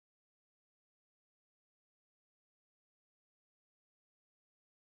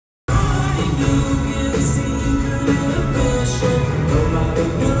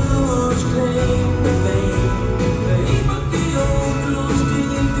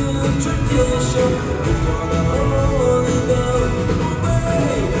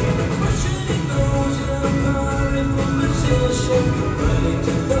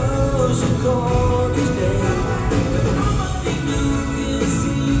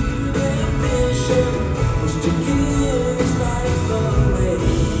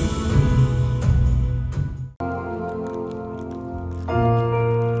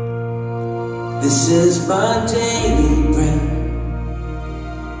This is my daily bread.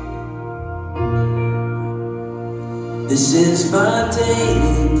 This is my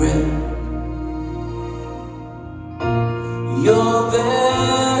daily bread. Your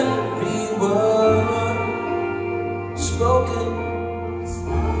very word spoken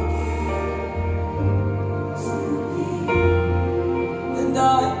to me, and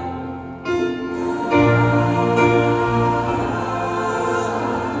I'm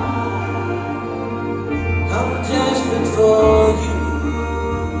desperate for you,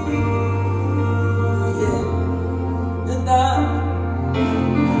 yeah, and I'm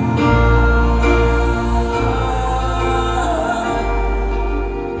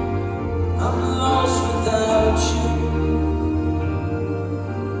lost without you.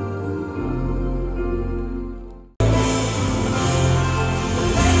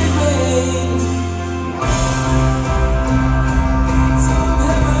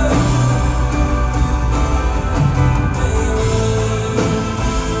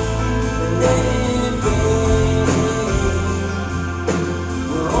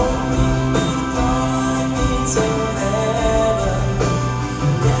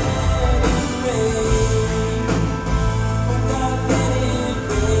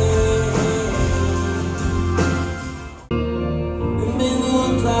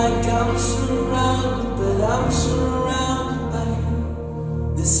 I'm surrounded, but I'm surrounded by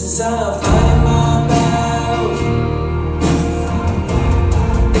you. This is how I fight my battles.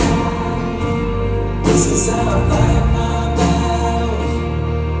 This is how I fight my battles.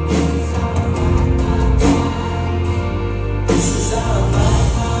 This is how I fight my battles.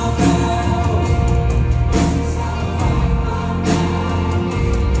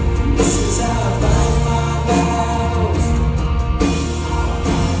 This is how I fight my battles.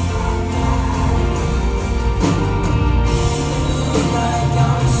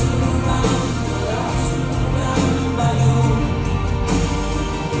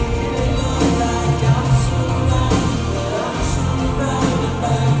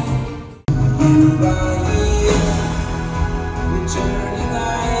 You're turning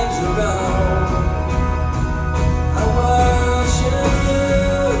lives around. I worship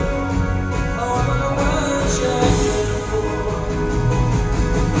you. Oh, I worship you.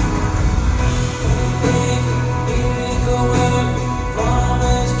 Miracle worker,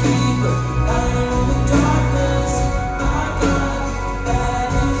 promise keeper, light in the darkness. My God, that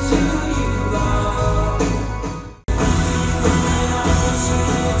is who you are. And I can see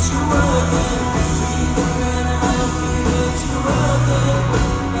that you are there.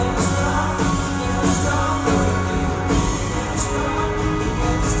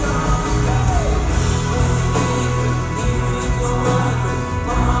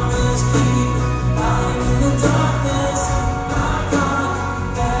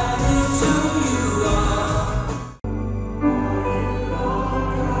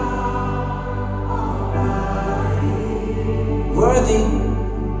 Worthy,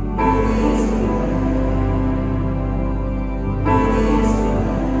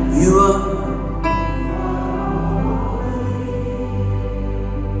 you are.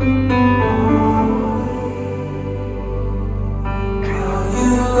 You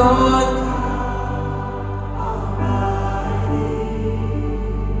Lord,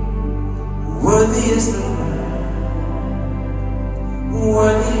 worthy is the Lamb,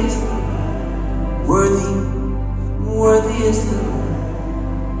 worthy is the Lamb, worthy.